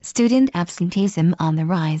Student absenteeism on the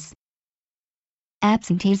rise.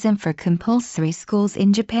 Absenteeism for compulsory schools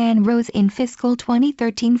in Japan rose in fiscal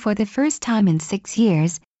 2013 for the first time in 6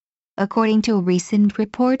 years, according to a recent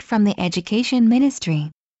report from the Education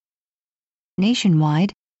Ministry.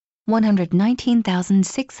 Nationwide,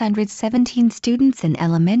 119,617 students in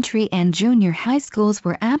elementary and junior high schools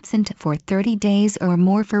were absent for 30 days or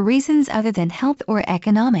more for reasons other than health or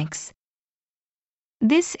economics.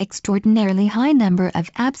 This extraordinarily high number of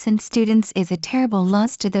absent students is a terrible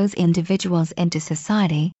loss to those individuals and to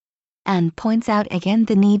society, and points out again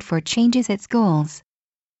the need for changes at schools.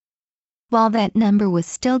 While that number was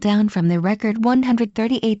still down from the record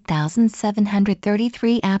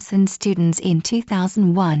 138,733 absent students in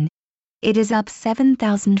 2001, it is up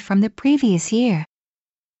 7,000 from the previous year.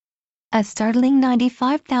 A startling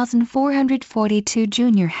 95,442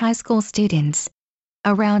 junior high school students,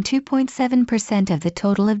 around 2.7% of the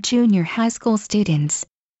total of junior high school students,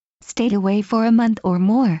 stayed away for a month or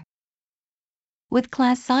more. With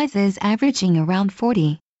class sizes averaging around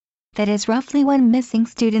 40, that is roughly one missing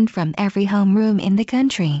student from every homeroom in the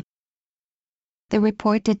country. The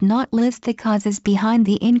report did not list the causes behind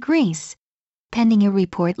the increase, pending a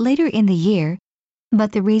report later in the year,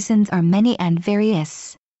 but the reasons are many and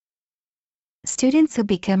various. Students who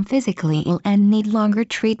become physically ill and need longer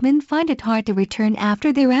treatment find it hard to return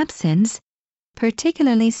after their absence,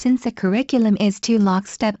 particularly since the curriculum is too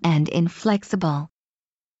lockstep and inflexible.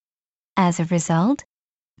 As a result,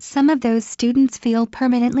 some of those students feel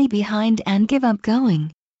permanently behind and give up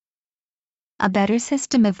going. A better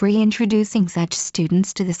system of reintroducing such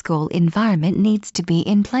students to the school environment needs to be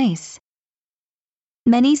in place.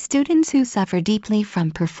 Many students who suffer deeply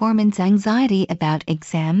from performance anxiety about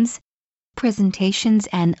exams, presentations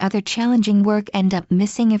and other challenging work end up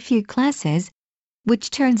missing a few classes, which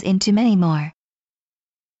turns into many more.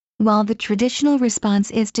 While the traditional response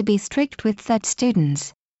is to be strict with such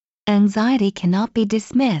students, anxiety cannot be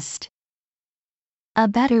dismissed. A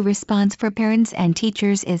better response for parents and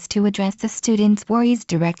teachers is to address the students' worries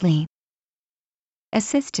directly.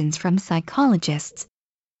 Assistance from psychologists,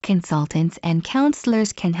 consultants and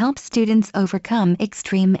counselors can help students overcome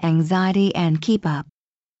extreme anxiety and keep up,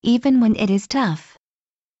 even when it is tough.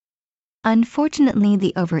 Unfortunately,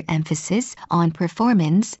 the overemphasis on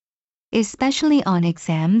performance, especially on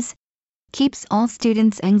exams, keeps all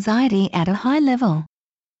students' anxiety at a high level.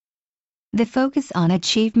 The focus on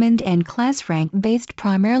achievement and class rank based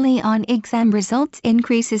primarily on exam results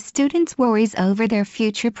increases students' worries over their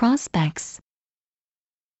future prospects.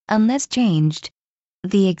 Unless changed,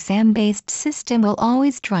 the exam-based system will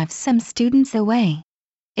always drive some students away,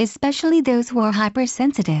 especially those who are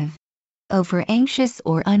hypersensitive, over-anxious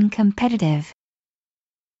or uncompetitive.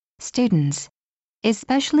 Students,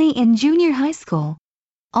 especially in junior high school,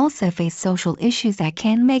 also face social issues that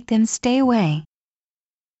can make them stay away.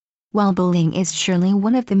 While bullying is surely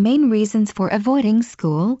one of the main reasons for avoiding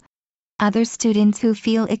school, other students who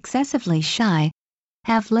feel excessively shy,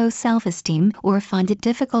 have low self-esteem or find it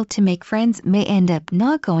difficult to make friends may end up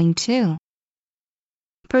not going too.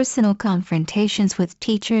 Personal confrontations with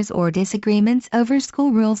teachers or disagreements over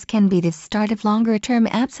school rules can be the start of longer-term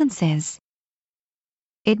absences.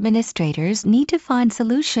 Administrators need to find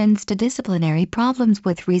solutions to disciplinary problems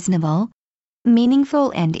with reasonable,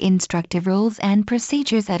 meaningful and instructive rules and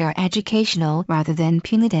procedures that are educational rather than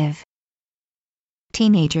punitive.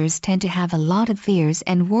 Teenagers tend to have a lot of fears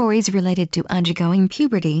and worries related to undergoing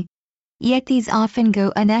puberty, yet these often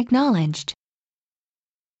go unacknowledged.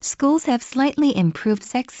 Schools have slightly improved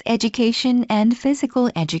sex education and physical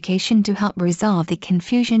education to help resolve the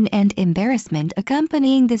confusion and embarrassment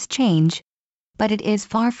accompanying this change, but it is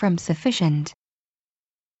far from sufficient.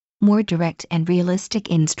 More direct and realistic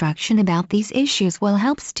instruction about these issues will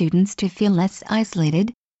help students to feel less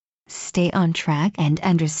isolated, stay on track and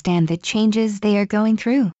understand the changes they are going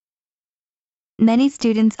through. Many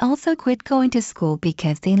students also quit going to school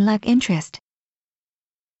because they lack interest.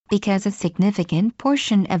 Because a significant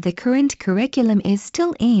portion of the current curriculum is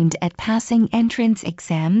still aimed at passing entrance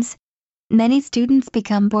exams, many students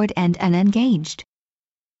become bored and unengaged.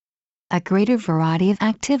 A greater variety of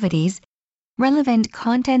activities, relevant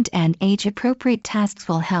content and age-appropriate tasks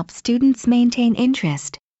will help students maintain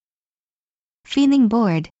interest. Feeling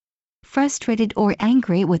bored, frustrated or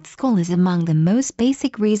angry with school is among the most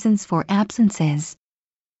basic reasons for absences.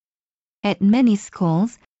 At many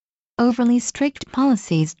schools, overly strict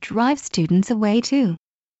policies drive students away too.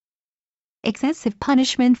 Excessive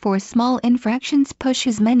punishment for small infractions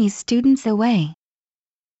pushes many students away.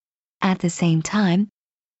 At the same time,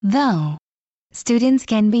 though, students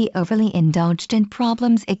can be overly indulged and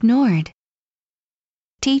problems ignored.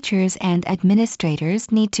 Teachers and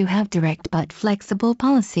administrators need to have direct but flexible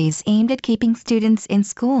policies aimed at keeping students in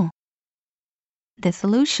school. The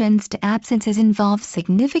solutions to absences involve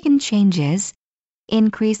significant changes,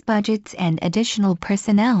 increased budgets and additional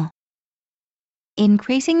personnel.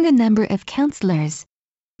 Increasing the number of counselors,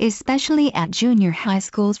 especially at junior high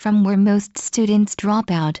schools from where most students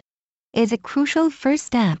drop out, is a crucial first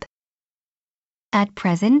step. At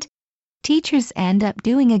present, teachers end up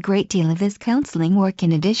doing a great deal of this counseling work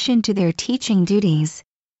in addition to their teaching duties.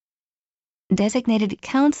 Designated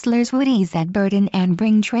counselors would ease that burden and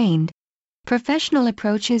bring trained, professional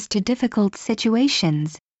approaches to difficult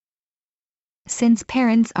situations. Since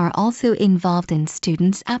parents are also involved in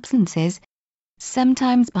students' absences,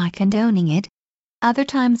 sometimes by condoning it, other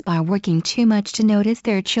times by working too much to notice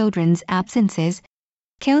their children's absences,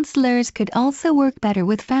 counselors could also work better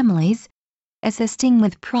with families, assisting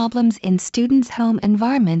with problems in students' home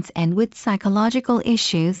environments and with psychological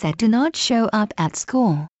issues that do not show up at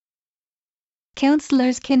school.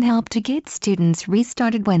 Counselors can help to get students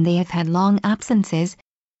restarted when they have had long absences,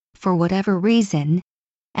 for whatever reason,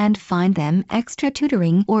 and find them extra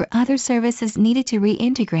tutoring or other services needed to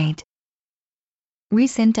reintegrate.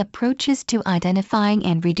 Recent approaches to identifying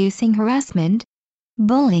and reducing harassment,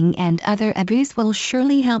 bullying and other abuse will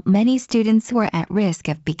surely help many students who are at risk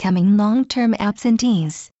of becoming long-term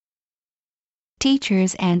absentees.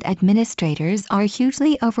 Teachers and administrators are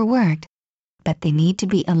hugely overworked, but they need to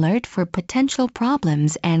be alert for potential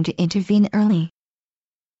problems and to intervene early.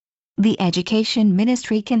 The Education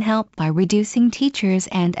Ministry can help by reducing teachers'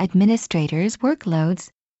 and administrators' workloads,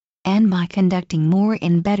 and by conducting more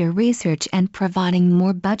and better research and providing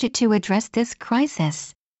more budget to address this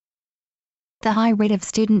crisis. The high rate of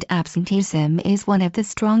student absenteeism is one of the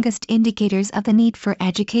strongest indicators of the need for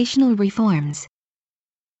educational reforms.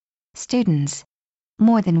 Students,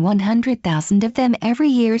 more than 100,000 of them every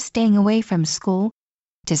year staying away from school,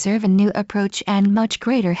 deserve a new approach and much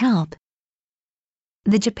greater help.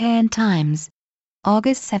 The Japan Times,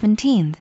 August 17.